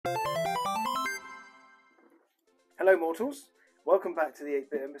Hello mortals, welcome back to the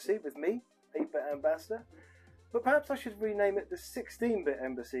 8-Bit Embassy with me, 8-Bit Ambassador, but perhaps I should rename it the 16-Bit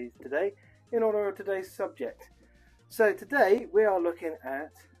Embassy today in honour of today's subject. So today we are looking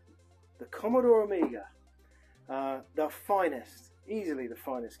at the Commodore Amiga, the finest, easily the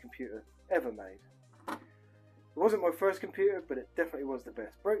finest computer ever made. It wasn't my first computer, but it definitely was the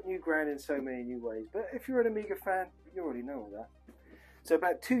best. Broke new ground in so many new ways, but if you're an Amiga fan, you already know all that. So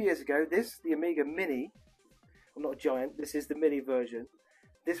about 2 years ago, the Amiga Mini, well, not a giant, this is the mini version,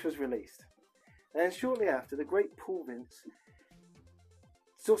 this was released. And shortly after, the great Paul Vince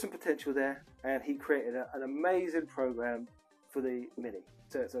saw some potential there, and he created an amazing program for the Mini.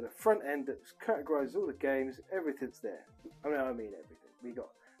 So it's on the front end that categorizes all the games, everything's there. I mean everything. We got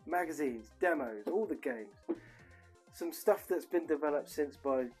magazines, demos, all the games. Some stuff that's been developed since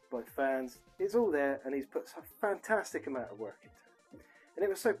by fans. It's all there, and he's put a fantastic amount of work into it. And it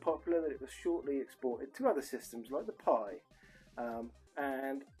was so popular that it was shortly exported to other systems like the Pi.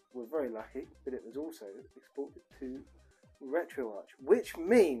 And we're very lucky that it was also exported to RetroArch, which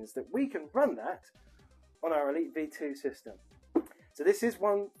means that we can run that on our Elite V2 system. So this is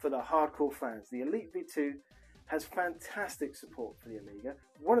one for the hardcore fans. The Elite V2 has fantastic support for the Amiga.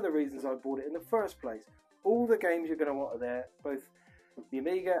 One of the reasons I bought it in the first place. All the games you're going to want are there, both the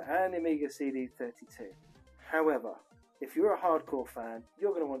Amiga and the Amiga CD32. However, if you're a hardcore fan,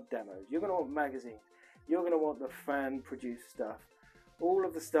 you're going to want demos, you're going to want magazines, you're going to want the fan-produced stuff, all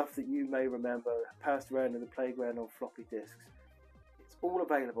of the stuff that you may remember passed around in the playground on floppy disks. It's all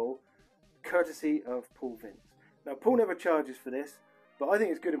available, courtesy of Paul Vince. Now, Paul never charges for this, but I think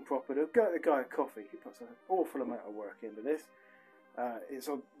it's good and proper to go to the guy a coffee. He puts an awful amount of work into this. It's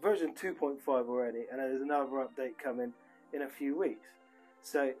on version 2.5 already, and there's another update coming in a few weeks.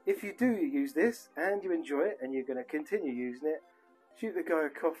 So if you do use this and you enjoy it and you're going to continue using it, shoot the guy a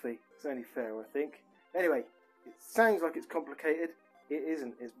coffee. It's only fair, I think. Anyway, it sounds like it's complicated. It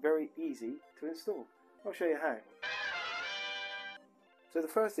isn't. It's very easy to install. I'll show you how. So the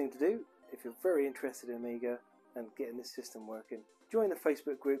first thing to do, if you're very interested in Amiga and getting this system working, join the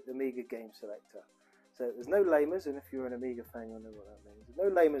Facebook group Amiga Game Selector. So there's no lamers, and if you're an Amiga fan, you'll know what that means.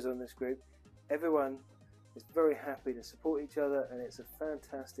 There's no lamers on this group. Everyone is very happy to support each other, and it's a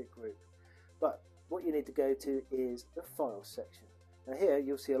fantastic group. But what you need to go to is the files section. Now here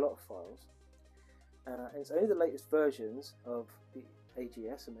you'll see a lot of files. It's only the latest versions of the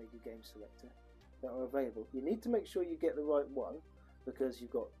AGS, Amiga Game Selector, that are available. You need to make sure you get the right one, because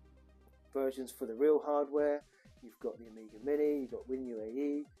you've got versions for the real hardware, you've got the Amiga Mini, you've got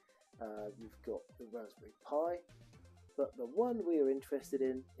WinUAE, you've got the Raspberry Pi, but the one we are interested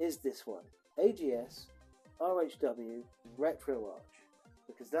in is this one, AGS RHW RetroArch,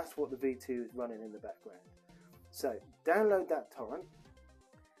 because that's what the V2 is running in the background. So download that torrent,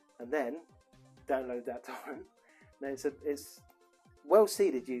 and then download that torrent. Now it's well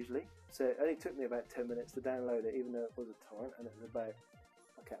seeded usually, so it only took me about 10 minutes to download it, even though it was a torrent, and it was about,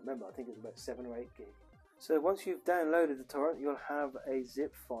 I can't remember, I think it was about 7 or 8 gig. So once you've downloaded the torrent, you'll have a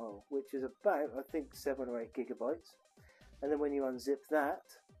zip file, which is about, I think, 7 or 8 gigabytes. And then when you unzip that,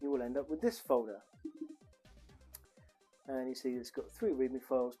 you will end up with this folder. And you see it's got 3 README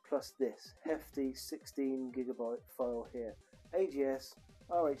files plus this hefty 16 gigabyte file here, AGS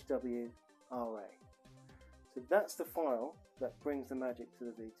RHW RA. So that's the file that brings the magic to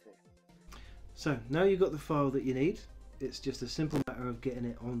the V2. So now you've got the file that you need. It's just a simple matter of getting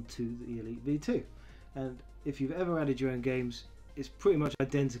it onto the Elite V2. And if you've ever added your own games, it's pretty much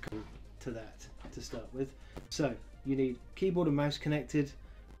identical to that to start with. So you need keyboard and mouse connected,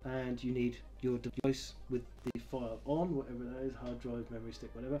 and you need your device with the file on, whatever that is, hard drive, memory stick,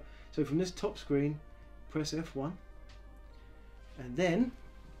 whatever. So from this top screen, press F1, and then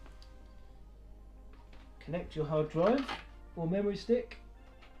connect your hard drive or memory stick,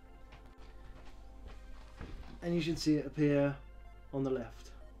 and you should see it appear on the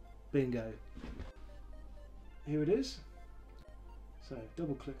left. Bingo. Here it is. So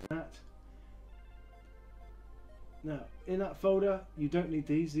double click that. Now in that folder you don't need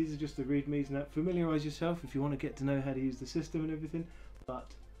these are just the readmes and that. Familiarise yourself if you want to get to know how to use the system and everything, but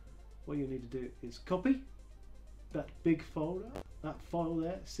what you need to do is copy that big folder, that file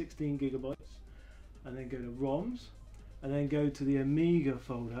there, 16 gigabytes, and then go to ROMs, and then go to the Amiga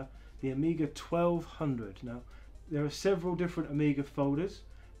folder, the Amiga 1200. Now there are several different Amiga folders.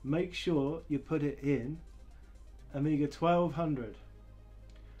 Make sure you put it in Amiga 1200,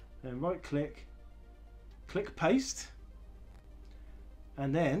 and right click, click paste,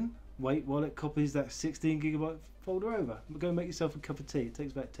 and then wait while it copies that 16 gigabyte folder over. Go make yourself a cup of tea. It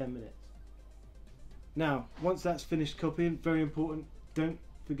takes about 10 minutes. Now once that's finished copying, very important, don't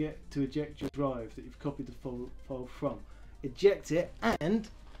forget to eject your drive that you've copied the file from. Eject it and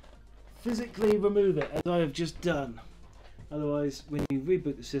physically remove it, as I have just done. Otherwise, when you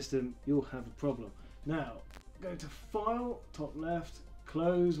reboot the system, you'll have a problem. Now, go to File, top left,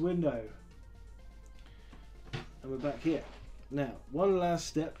 close window. And we're back here. Now, one last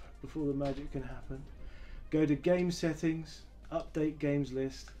step before the magic can happen. Go to Game Settings, Update Games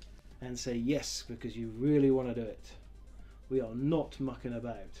List, and say yes, because you really want to do it. We are not mucking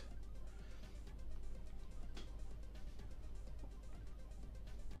about.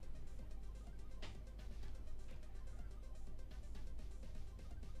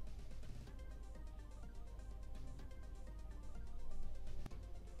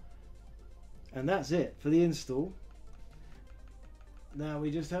 And that's it for the install. Now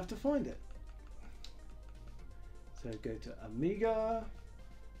we just have to find it. So go to Amiga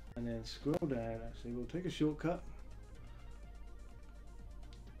and then scroll down. Actually, we'll take a shortcut.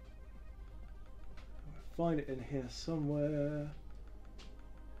 Find it in here somewhere.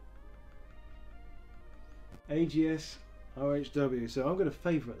 AGS RHW. So I'm going to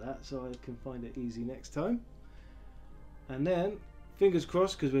favourite that so I can find it easy next time. And then fingers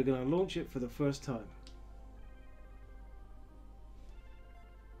crossed, because we're going to launch it for the first time.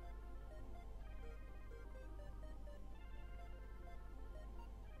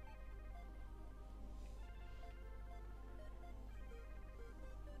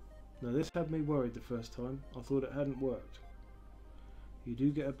 Now this had me worried the first time. I thought it hadn't worked. You do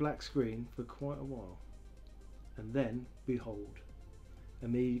get a black screen for quite a while. And then, behold,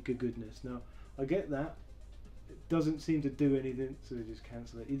 Amiga goodness. Now, I get that. It doesn't seem to do anything, so we just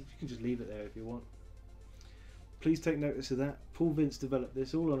cancel it. You can just leave it there if you want. Please take notice of that. Paul Vince developed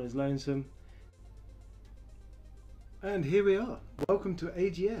this all on his lonesome. And here we are. Welcome to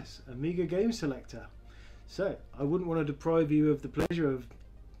AGS, Amiga Game Selector. So, I wouldn't want to deprive you of the pleasure of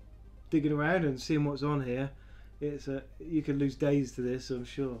digging around and seeing what's on here. You could lose days to this, I'm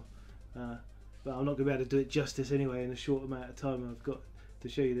sure. But I'm not going to be able to do it justice anyway in a short amount of time I've got to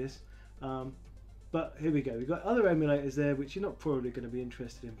show you this. But here we go. We've got other emulators there which you're not probably going to be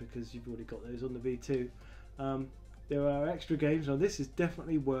interested in because you've already got those on the V2. There are extra games. Now this is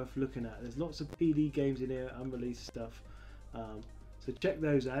definitely worth looking at. There's lots of PD games in here, unreleased stuff. So check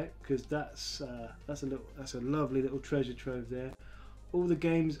those out, because that's a lovely little treasure trove there. All the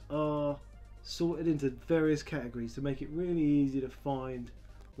games are sorted into various categories to make it really easy to find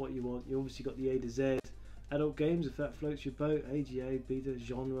what you want. You obviously got the A to Z adult games, if that floats your boat, AGA, beta,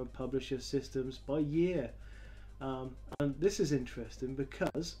 genre, publisher, systems, by year. And this is interesting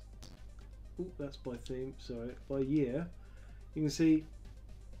because, that's by theme, sorry, by year, you can see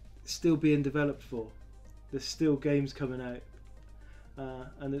it's still being developed for. There's still games coming out,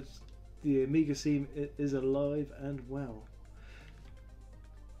 and the Amiga scene is alive and well.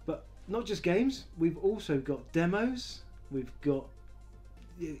 But not just games, we've also got demos. We've got,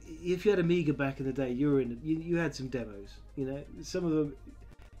 if you had Amiga back in the day, you had some demos. You know, some of them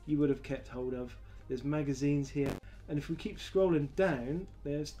you would have kept hold of. There's magazines here, and if we keep scrolling down,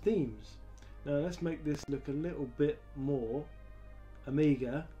 there's themes. Now let's make this look a little bit more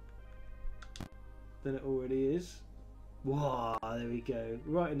Amiga than it already is. Wow, there we go,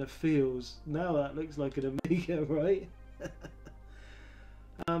 right in the feels. Now that looks like an Amiga, right?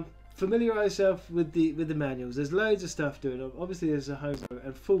 Familiarise yourself with the manuals. There's loads of stuff doing it. Obviously there's a home,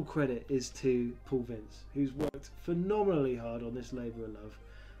 and full credit is to Paul Vince, who's worked phenomenally hard on this labour of love.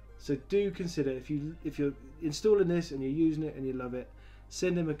 So do consider, if you're installing this and you're using it and you love it,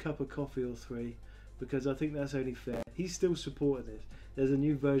 send him a cup of coffee or 3, because I think that's only fair. He's still supporting this. There's a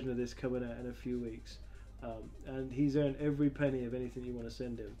new version of this coming out in a few weeks, and he's earned every penny of anything you want to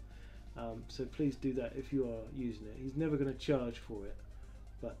send him. So please do that if you are using it. He's never going to charge for it.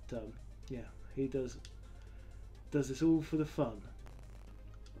 But yeah, he does this all for the fun.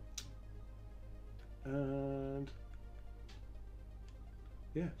 And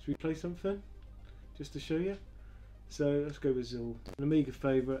yeah, should we play something just to show you? So let's go with Zool, an Amiga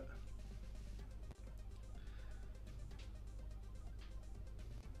favourite.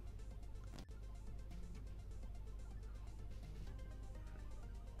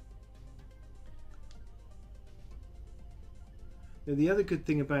 Now the other good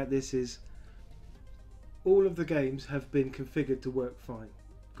thing about this is all of the games have been configured to work fine.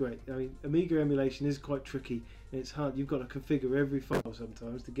 Great. I mean, Amiga emulation is quite tricky and it's hard. You've got to configure every file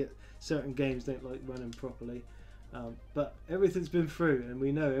sometimes to get certain games don't like running properly. But everything's been through and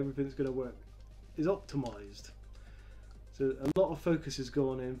we know everything's going to work. Is optimized. So a lot of focus has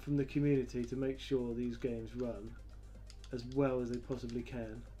gone in from the community to make sure these games run as well as they possibly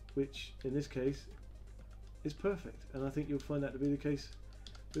can, which in this case is perfect, and I think you'll find that to be the case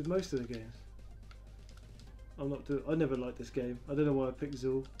with most of the games. I never liked this game. I don't know why I picked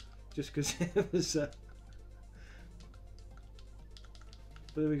Zool, just because it was. But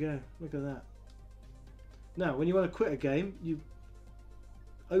there we go. Look at that. Now, when you want to quit a game, you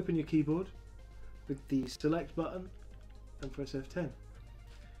open your keyboard with the select button and press F10,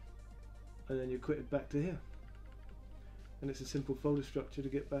 and then you quit it back to here. And it's a simple folder structure to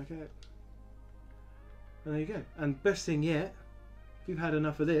get back out. And there you go. And best thing yet, if you've had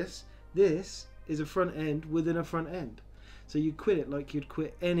enough of this, this is a front end within a front end. So you quit it like you'd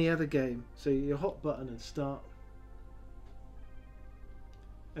quit any other game. So your hot button and start,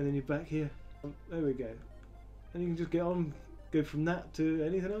 and then you're back here. There we go. And you can just get on, go from that to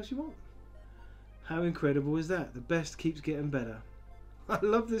anything else you want. How incredible is that? The best keeps getting better. I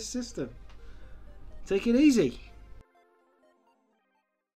love this system. Take it easy.